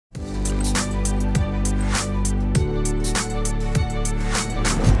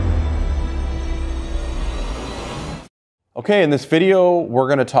Okay, in this video, we're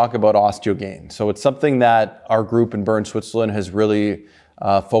going to talk about Osteogain. So it's something that our group in Bern, Switzerland has really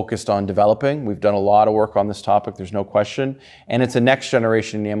focused on developing. We've done a lot of work on this topic, there's no question. And it's a next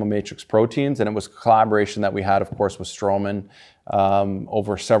generation enamel matrix proteins, and it was a collaboration that we had, of course, with Straumann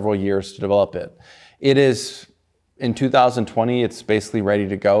over several years to develop it. It is, in 2020, it's basically ready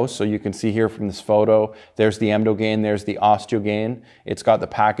to go. So you can see here from this photo, there's the Emdogain, there's the Osteogain. It's got the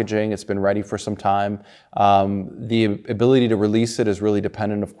packaging, it's been ready for some time. The ability to release it is really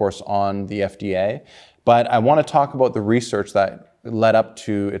dependent, of course, on the FDA. But I want to talk about the research that led up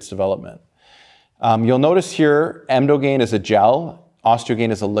to its development. You'll notice here, Emdogain is a gel,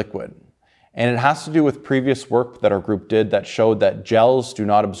 Osteogain is a liquid. And it has to do with previous work that our group did that showed that gels do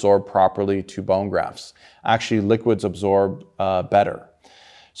not absorb properly to bone grafts. Actually, liquids absorb better.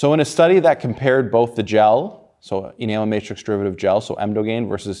 So in a study that compared both the gel, so enamel matrix derivative gel, so Emdogain,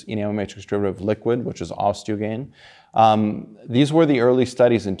 versus enamel matrix derivative liquid, which is Osteogain, these were the early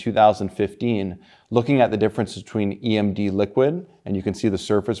studies in 2015 looking at the difference between EMD liquid, and you can see the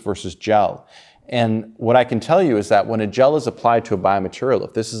surface, versus gel. And what I can tell you is that when a gel is applied to a biomaterial,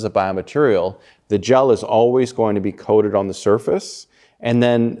 if this is a biomaterial, the gel is always going to be coated on the surface. And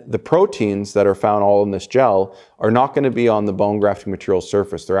then the proteins that are found all in this gel are not going to be on the bone grafting material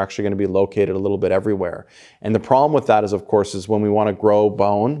surface. They're actually going to be located a little bit everywhere. And the problem with that is, of course, is when we want to grow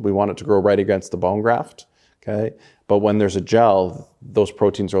bone, we want it to grow right against the bone graft. Okay? But when there's a gel, those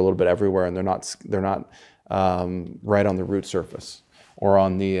proteins are a little bit everywhere, and they're not right on the root surface or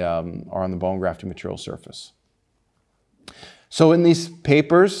on the bone grafting material surface. So in these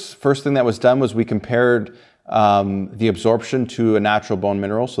papers, first thing that was done was we compared the absorption to a natural bone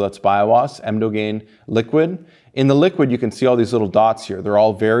mineral, so that's BioOs, Emdogain liquid. In the liquid, you can see all these little dots here. They're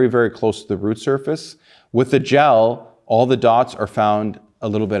all very, very close to the root surface. With the gel, all the dots are found a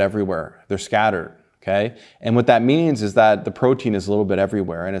little bit everywhere. They're scattered, okay? And what that means is that the protein is a little bit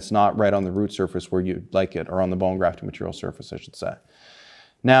everywhere, and it's not right on the root surface where you'd like it, or on the bone grafting material surface, I should say.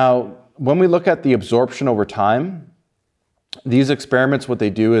 Now, when we look at the absorption over time, these experiments, what they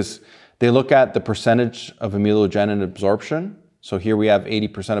do is they look at the percentage of amelogenin absorption. So here we have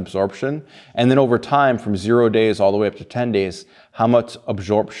 80% absorption. And then over time, from 0 days all the way up to 10 days, how much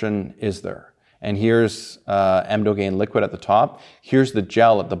absorption is there? And here's Emdogain liquid at the top. Here's the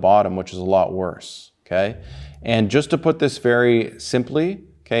gel at the bottom, which is a lot worse, okay? And just to put this very simply,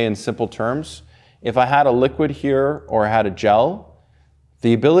 okay, in simple terms, if I had a liquid here or I had a gel,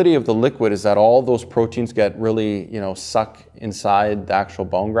 the ability of the liquid is that all those proteins get really, suck inside the actual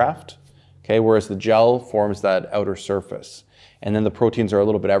bone graft, okay? Whereas the gel forms that outer surface. And then the proteins are a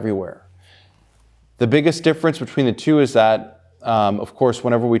little bit everywhere. The biggest difference between the two is that, of course,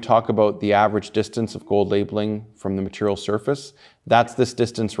 whenever we talk about the average distance of gold labeling from the material surface, that's this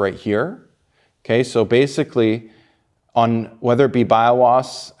distance right here, okay? So basically, on whether it be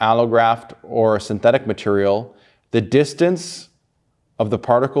BioOs, allograft, or a synthetic material, the distance of the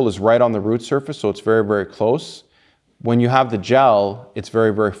particle is right on the root surface, so it's very, very close. When you have the gel, it's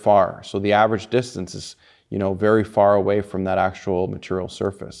very, very far. So the average distance is, very far away from that actual material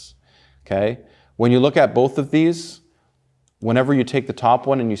surface, okay? When you look at both of these, whenever you take the top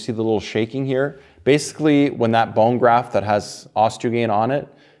one and you see the little shaking here, basically when that bone graft that has Osteogain on it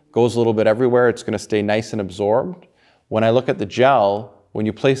goes a little bit everywhere, it's going to stay nice and absorbed. When I look at the gel, when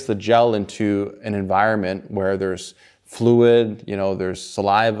you place the gel into an environment where there's fluid, there's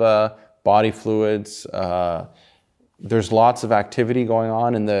saliva, body fluids, there's lots of activity going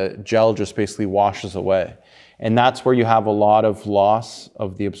on, and the gel just basically washes away. And that's where you have a lot of loss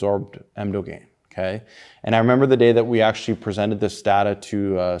of the absorbed Emdogain, okay? And I remember the day that we actually presented this data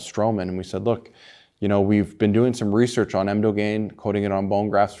to Straumann, and we said, look, we've been doing some research on Emdogain, coating it on bone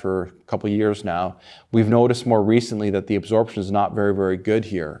grafts for a couple of years now. We've noticed more recently that the absorption is not very, very good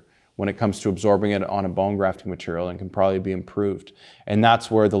here when it comes to absorbing it on a bone grafting material, and can probably be improved. And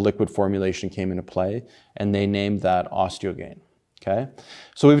that's where the liquid formulation came into play, and they named that Osteogain, okay?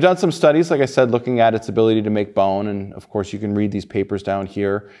 So we've done some studies, like I said, looking at its ability to make bone, and of course you can read these papers down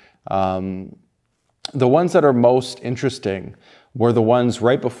here. The ones that are most interesting were the ones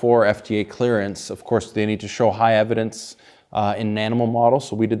right before FDA clearance. Of course, they need to show high evidence in an animal model,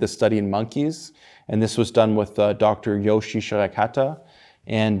 so we did this study in monkeys, and this was done with Dr. Yoshi Shirakata.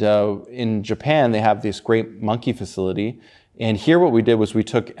 And in Japan, they have this great monkey facility. And here what we did was we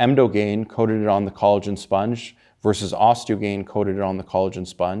took Emdogain, coated it on the collagen sponge, versus Osteogain, coated it on the collagen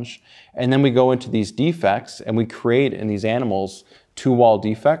sponge. And then we go into these defects, and we create in these animals two-wall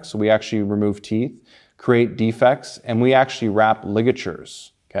defects. So we actually remove teeth, create defects, and we actually wrap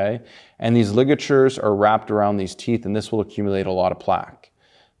ligatures, okay? And these ligatures are wrapped around these teeth, and this will accumulate a lot of plaque.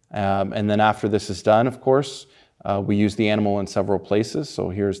 And then after this is done, of course, We use the animal in several places. So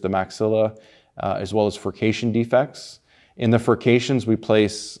here's the maxilla, as well as furcation defects. In the furcations, we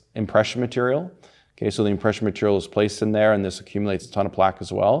place impression material. Okay, so the impression material is placed in there, and this accumulates a ton of plaque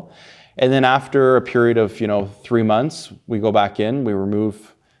as well. And then after a period of 3 months, we go back in, we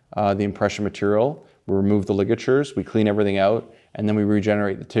remove the impression material, we remove the ligatures, we clean everything out, and then we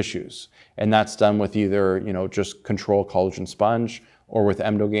regenerate the tissues. And that's done with either just control collagen sponge, or with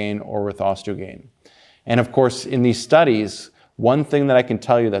Emdogain, or with Osteogain. And of course, in these studies, one thing that I can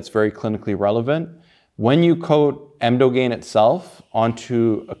tell you that's very clinically relevant, when you coat Emdogain itself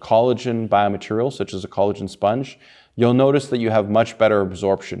onto a collagen biomaterial, such as a collagen sponge, you'll notice that you have much better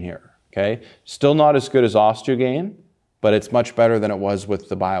absorption here, okay? Still not as good as Osteogain, but it's much better than it was with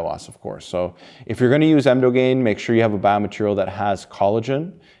the BioOs, of course. So if you're gonna use Emdogain, make sure you have a biomaterial that has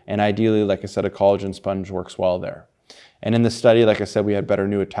collagen, and ideally, like I said, a collagen sponge works well there. And in the study, like I said, we had better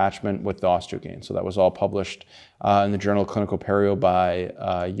new attachment with the Osteogain. So that was all published in the journal Clinical Perio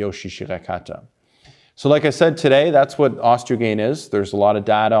by Yoshi Shirakata. So like I said today, that's what Osteogain is. There's a lot of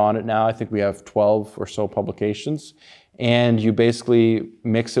data on it now. I think we have 12 or so publications. And you basically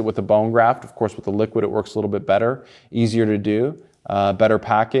mix it with a bone graft. Of course, with the liquid, it works a little bit better, easier to do, better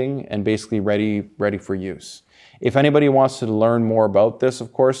packing, and basically ready for use. If anybody wants to learn more about this,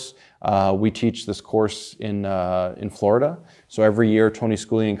 of course, we teach this course in Florida. So every year, Tony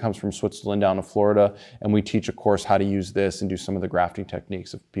Schooling comes from Switzerland down to Florida, and we teach a course how to use this and do some of the grafting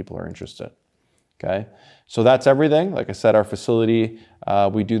techniques if people are interested. Okay, so that's everything. Like I said, our facility,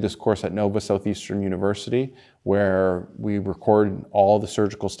 we do this course at Nova Southeastern University, where we record all the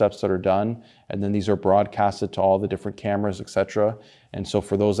surgical steps that are done, and then these are broadcasted to all the different cameras, etc. And so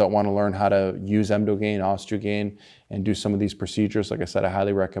for those that want to learn how to use Emdogain, Osteogain, and do some of these procedures, like I said, I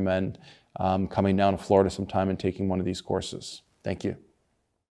highly recommend coming down to Florida sometime and taking one of these courses. Thank you.